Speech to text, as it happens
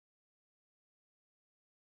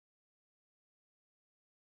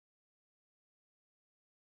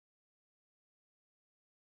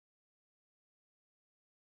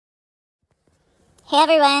Hey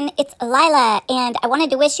everyone, it's Lila, and I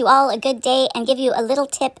wanted to wish you all a good day and give you a little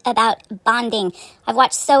tip about bonding. I've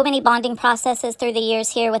watched so many bonding processes through the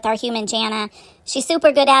years here with our human Jana. She's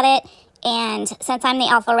super good at it, and since I'm the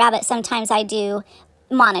alpha rabbit, sometimes I do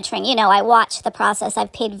monitoring. You know, I watch the process.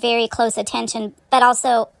 I've paid very close attention, but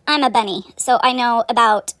also I'm a bunny, so I know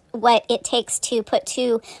about what it takes to put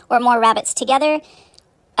two or more rabbits together.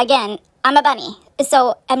 Again, I'm a bunny,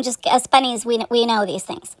 so us bunnies, we know these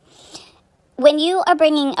things. When you are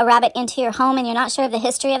bringing a rabbit into your home and you're not sure of the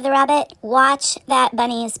history of the rabbit, watch that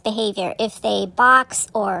bunny's behavior. If they box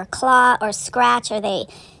or claw or scratch, or they,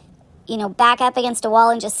 back up against a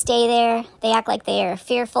wall and just stay there, they act like they are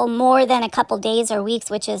fearful more than a couple days or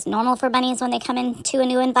weeks, which is normal for bunnies when they come into a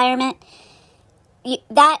new environment.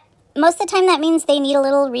 Most of the time that means they need a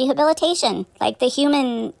little rehabilitation. Like the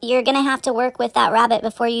human, you're going to have to work with that rabbit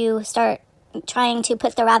before you start trying to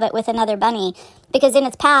put the rabbit with another bunny, because in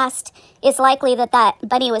its past, it's likely that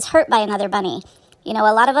bunny was hurt by another bunny. A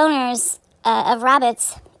lot of owners of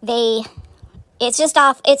rabbits, it's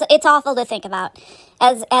awful to think about.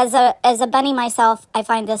 As a bunny myself, I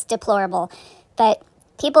find this deplorable. But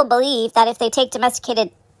people believe that if they take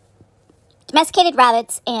domesticated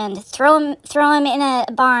rabbits and throw them in a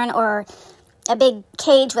barn or a big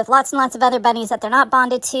cage with lots and lots of other bunnies that they're not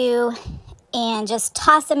bonded to, and just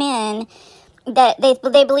toss them in, that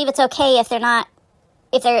they believe it's okay if they're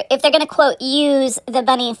going to, quote, use the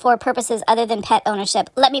bunny for purposes other than pet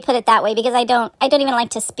ownership. Let me put it that way, because I don't even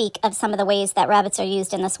like to speak of some of the ways that rabbits are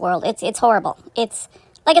used in this world. It's horrible. It's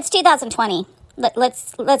 2020.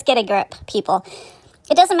 Let's get a grip, people.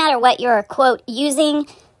 It doesn't matter what you're, quote, using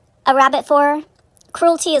a rabbit for.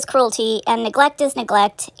 Cruelty is cruelty, and neglect is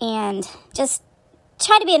neglect, and just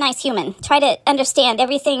try to be a nice human. Try to understand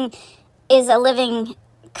everything is a living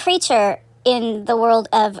creature in the world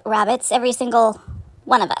of rabbits, every single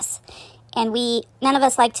one of us. And none of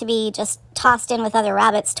us like to be just tossed in with other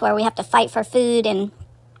rabbits to where we have to fight for food and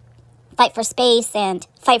fight for space and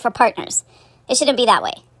fight for partners. It shouldn't be that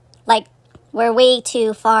way. Like, we're way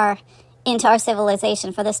too far into our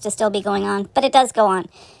civilization for this to still be going on, but it does go on.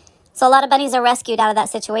 So a lot of bunnies are rescued out of that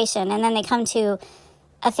situation, and then they come to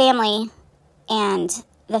a family, and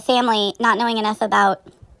the family, not knowing enough about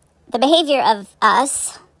the behavior of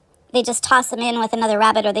us, they just toss them in with another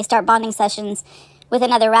rabbit, or they start bonding sessions with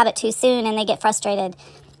another rabbit too soon, and they get frustrated.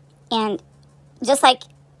 And just like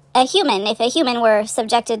a human, if a human were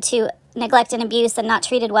subjected to neglect and abuse and not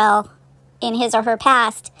treated well in his or her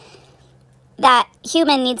past, that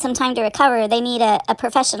human needs some time to recover. They need a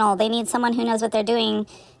professional. They need someone who knows what they're doing,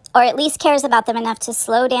 or at least cares about them enough to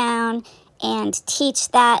slow down and teach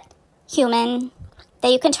that human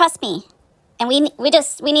that you can trust me. And we need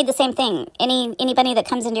the same thing. Anybody that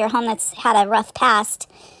comes into your home that's had a rough past,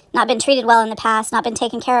 not been treated well in the past, not been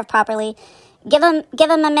taken care of properly, give them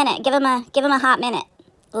a minute, give them a hot minute.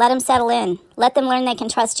 Let them settle in. Let them learn they can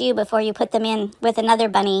trust you before you put them in with another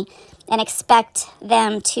bunny and expect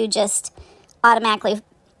them to just automatically,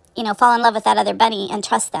 fall in love with that other bunny and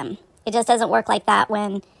trust them. It just doesn't work like that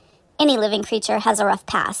when any living creature has a rough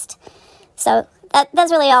past. So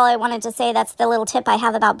that's really all I wanted to say. That's the little tip I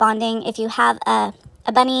have about bonding. If you have a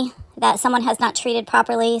bunny that someone has not treated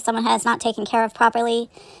properly, someone has not taken care of properly,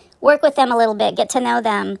 work with them a little bit, get to know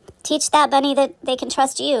them. Teach that bunny that they can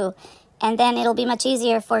trust you, and then it'll be much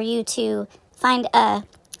easier for you to find a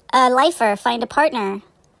lifer, find a partner,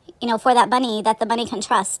 for that bunny that the bunny can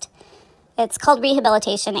trust. It's called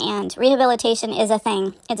rehabilitation, and rehabilitation is a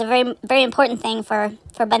thing. It's a very, very important thing for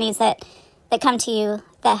bunnies that come to you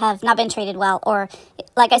that have not been treated well. Or,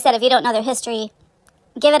 like I said, if you don't know their history,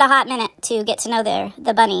 give it a hot minute to get to know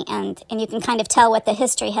the bunny, and you can kind of tell what the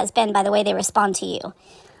history has been by the way they respond to you.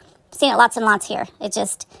 I've seen it lots and lots here. It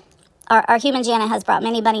just, our human Jana has brought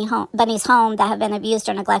many bunnies home that have been abused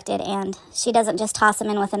or neglected, and she doesn't just toss them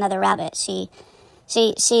in with another rabbit. She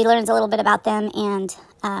learns a little bit about them and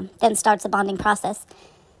then starts a bonding process.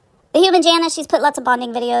 The human Jana, she's put lots of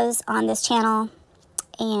bonding videos on this channel,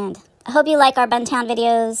 and I hope you like our Buntown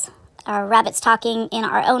videos, our rabbits talking in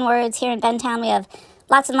our own words. Here in Buntown, we have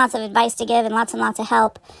lots and lots of advice to give and lots of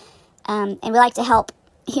help. And we like to help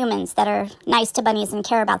humans that are nice to bunnies and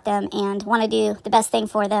care about them and want to do the best thing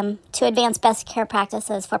for them to advance best care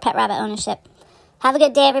practices for pet rabbit ownership. Have a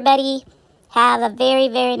good day, everybody. Have a very,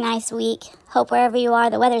 very nice week. Hope wherever you are,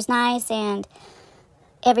 the weather's nice and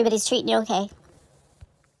everybody's treating you okay.